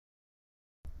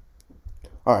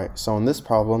Alright, so in this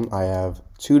problem, I have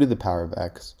 2 to the power of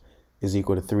x is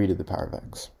equal to 3 to the power of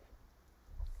x.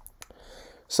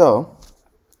 So,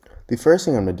 the first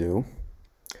thing I'm going to do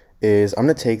is I'm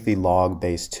going to take the log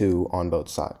base 2 on both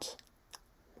sides.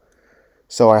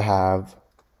 So I have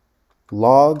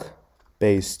log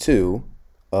base 2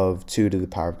 of 2 to the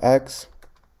power of x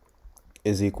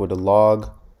is equal to log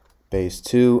base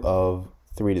 2 of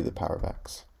 3 to the power of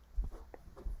x.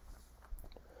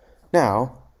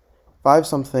 Now, if I have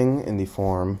something in the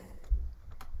form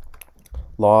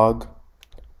log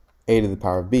a to the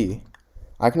power of b,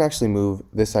 I can actually move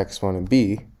this exponent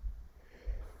b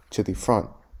to the front.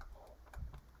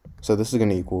 So this is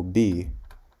going to equal b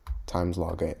times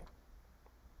log a.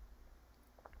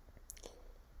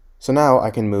 So now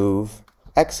I can move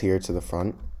x here to the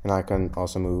front, and I can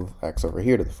also move x over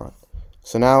here to the front.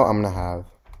 So now I'm going to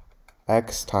have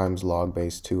x times log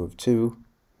base 2 of 2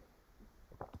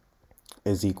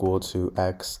 is equal to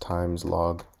x times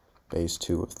log base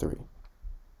 2 of 3.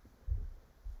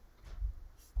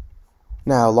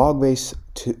 Now, log base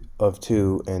of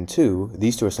 2 and 2,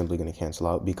 these two are simply going to cancel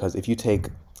out, because if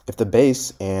the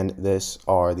base and this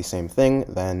are the same thing,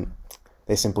 then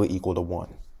they simply equal to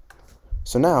 1.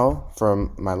 So now,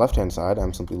 from my left-hand side,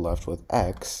 I'm simply left with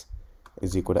x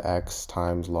is equal to x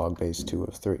times log base 2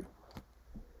 of 3.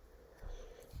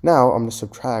 Now, I'm going to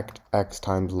subtract x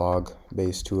times log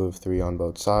base 2 of 3 on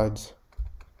both sides.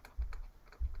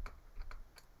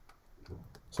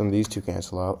 So these two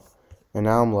cancel out. And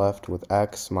now I'm left with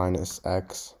x minus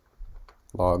x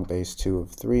log base 2 of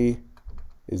 3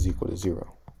 is equal to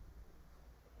 0.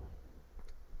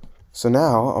 So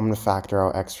now I'm going to factor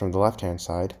out x from the left-hand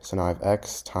side. So now I have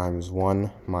x times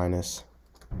 1 minus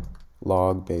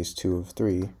log base 2 of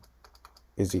 3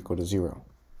 is equal to 0.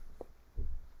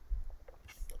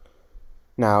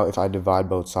 Now if I divide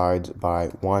both sides by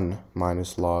 1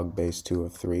 minus log base 2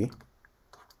 of 3,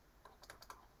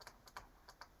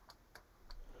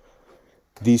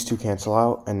 these two cancel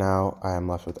out, and now I am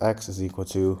left with x is equal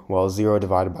to, well, 0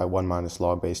 divided by 1 minus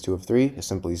log base 2 of 3 is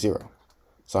simply 0.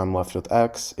 So I'm left with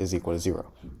x is equal to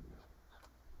 0.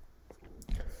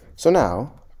 So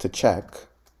now, to check,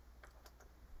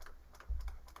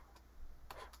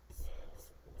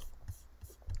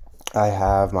 I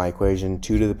have my equation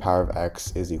 2 to the power of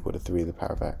x is equal to 3 to the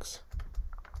power of x.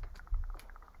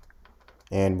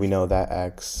 And we know that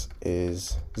x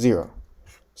is 0.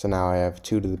 So now I have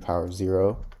 2 to the power of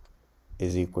 0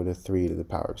 is equal to 3 to the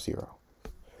power of 0.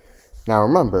 Now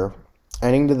remember,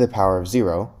 anything to the power of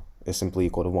 0 is simply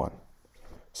equal to 1.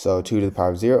 So 2 to the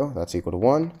power of 0, that's equal to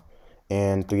 1.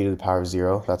 And 3 to the power of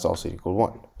 0, that's also equal to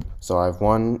 1. So I have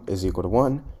 1 is equal to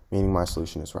 1, meaning my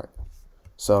solution is right.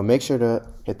 So make sure to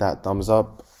hit that thumbs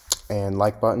up and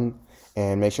like button,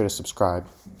 and make sure to subscribe.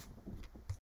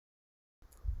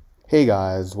 Hey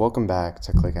guys, welcome back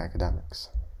to Click Academics.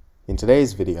 In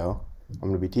today's video, I'm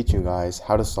going to be teaching you guys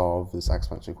how to solve this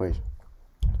exponential equation.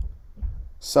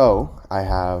 So I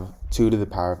have 2 to the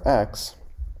power of x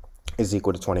is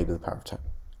equal to 20 to the power of 10.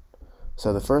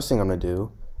 So the first thing I'm going to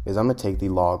do is I'm going to take the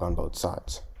log on both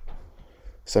sides.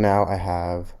 So now I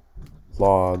have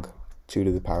log 2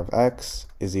 to the power of x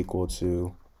is equal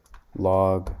to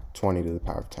log 20 to the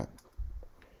power of 10.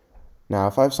 Now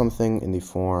if I have something in the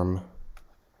form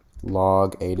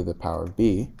log a to the power of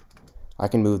b, I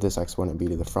can move this exponent b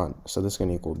to the front. So this is going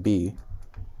to equal b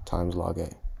times log a.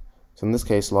 So in this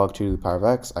case, log 2 to the power of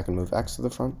x, I can move x to the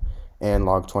front. And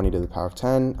log 20 to the power of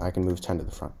 10, I can move 10 to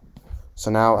the front.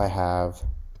 So now I have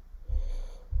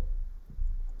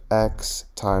x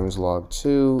times log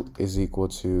 2 is equal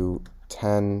to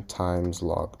 10 times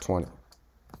log 20.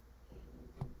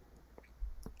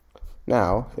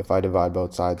 Now, if I divide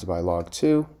both sides by log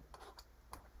 2,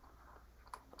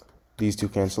 these two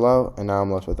cancel out, and now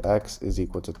I'm left with x is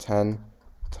equal to 10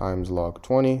 times log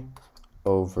 20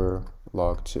 over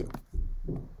log 2.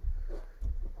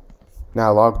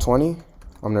 Now log 20, I'm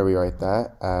going to rewrite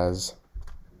that as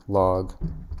log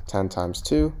 10 times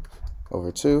 2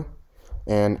 over 2.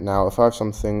 And now if I have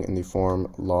something in the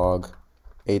form log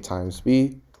a times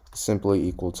b, simply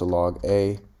equal to log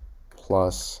a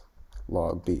plus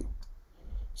log b.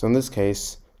 So in this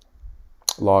case,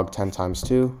 log 10 times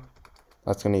 2,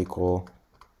 that's going to equal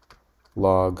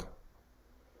log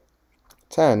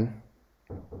 10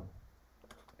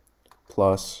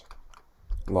 plus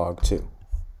log 2.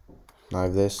 Now I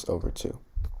have this over 2.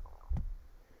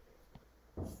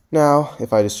 Now,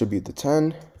 if I distribute the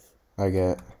 10, I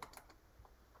get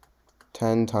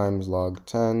 10 times log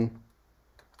 10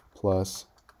 plus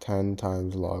 10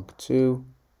 times log 2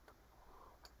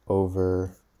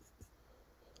 over,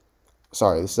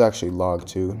 sorry, this is actually log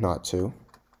 2, not 2.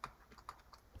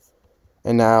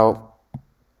 And now,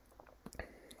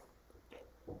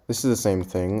 this is the same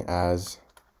thing as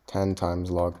 10 times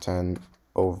log 10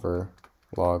 over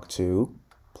log 2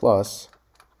 plus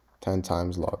 10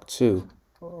 times log 2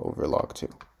 over log 2.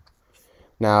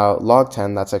 Now, log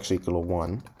 10, that's actually equal to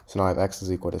 1. So now I have x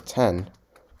is equal to 10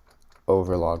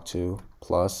 over log 2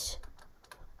 plus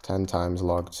 10 times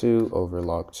log 2 over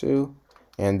log 2.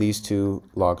 And these two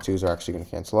log 2's are actually going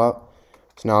to cancel out.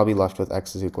 So now I'll be left with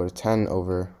x is equal to 10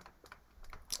 over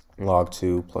log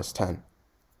 2 plus 10.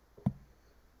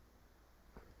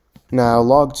 Now,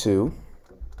 log 2,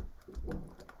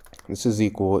 this is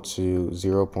equal to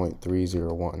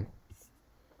 0.301.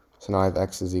 So now I have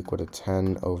x is equal to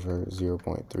 10 over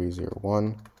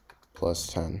 0.301 plus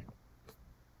 10.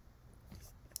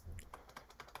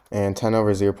 And 10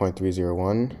 over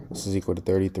 0.301, this is equal to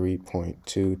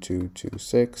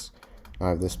 33.2226. I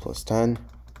have this plus 10.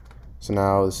 So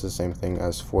now this is the same thing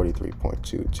as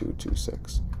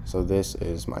 43.2226. So this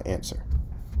is my answer.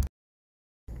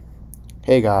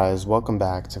 Hey guys, welcome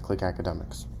back to Click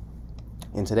Academics.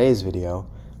 In today's video,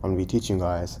 I'm going to be teaching you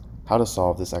guys how to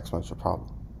solve this exponential problem.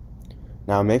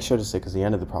 Now make sure to stick to the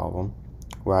end of the problem,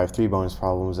 where I have 3 bonus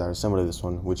problems that are similar to this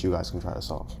one, which you guys can try to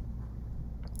solve.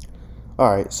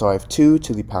 Alright, so I have 2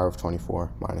 to the power of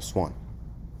 24 minus 1.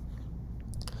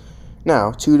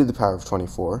 Now, 2 to the power of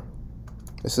 24,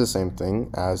 this is the same thing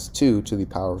as 2 to the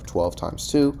power of 12 times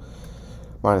 2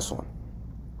 minus 1.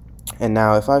 And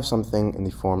now if I have something in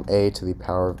the form a to the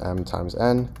power of m times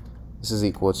n, this is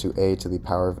equal to a to the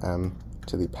power of m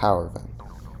to the power of n.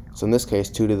 So in this case,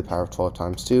 2 to the power of 12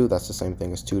 times 2, that's the same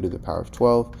thing as 2 to the power of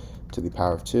 12 to the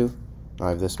power of 2. Now I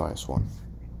have this minus 1.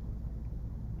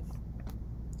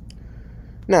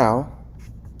 Now,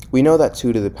 we know that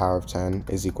 2 to the power of 10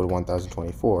 is equal to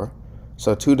 1024.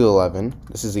 So 2 to the 11,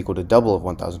 this is equal to double of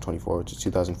 1024, which is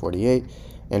 2048.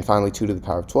 And finally, 2 to the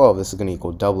power of 12, this is going to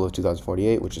equal double of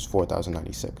 2048, which is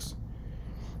 4096.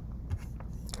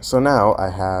 So now I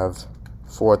have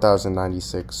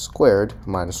 4096 squared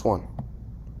minus 1.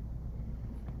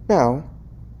 Now,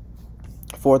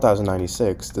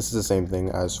 4096, this is the same thing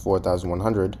as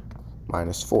 4100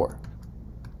 minus 4.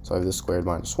 So I have this squared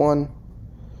minus 1.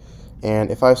 And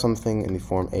if I have something in the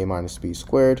form a minus b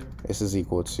squared, this is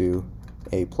equal to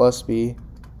a plus b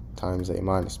times a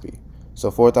minus b. So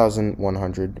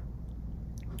 4100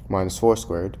 minus 4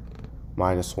 squared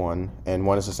minus 1, and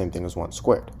 1 is the same thing as 1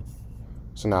 squared.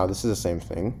 So now this is the same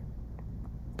thing.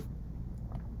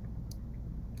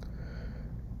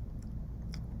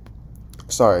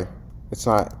 Sorry, it's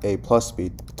not a plus b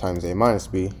times a minus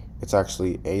b, it's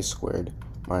actually a squared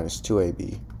minus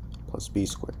 2ab plus b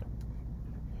squared.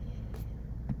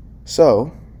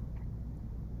 So,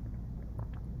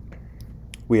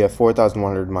 we have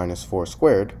 4100 minus 4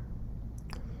 squared,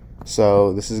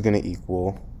 so this is going to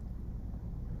equal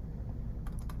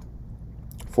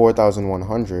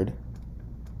 4100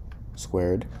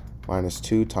 squared minus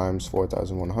 2 times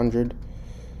 4100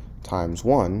 times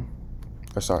 1,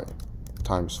 or sorry,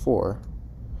 times 4,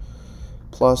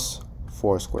 plus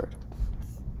 4 squared.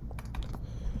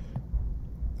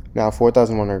 Now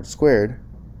 4100 squared,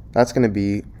 that's going to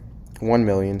be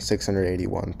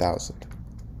 1,681,000.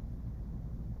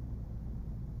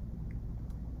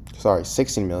 Sorry,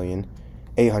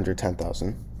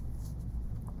 16,810,000.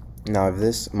 Now I have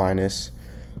this minus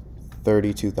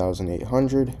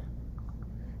 32,800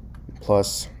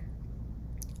 plus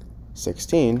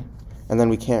 16, and then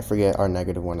we can't forget our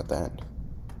negative 1 at the end.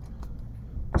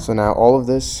 So now all of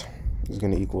this is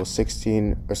going to equal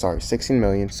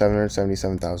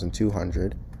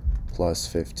 16,777,200 plus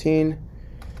 15,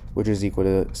 which is equal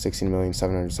to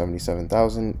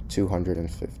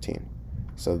 16,777,215.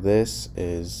 So this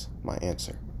is my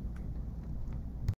answer.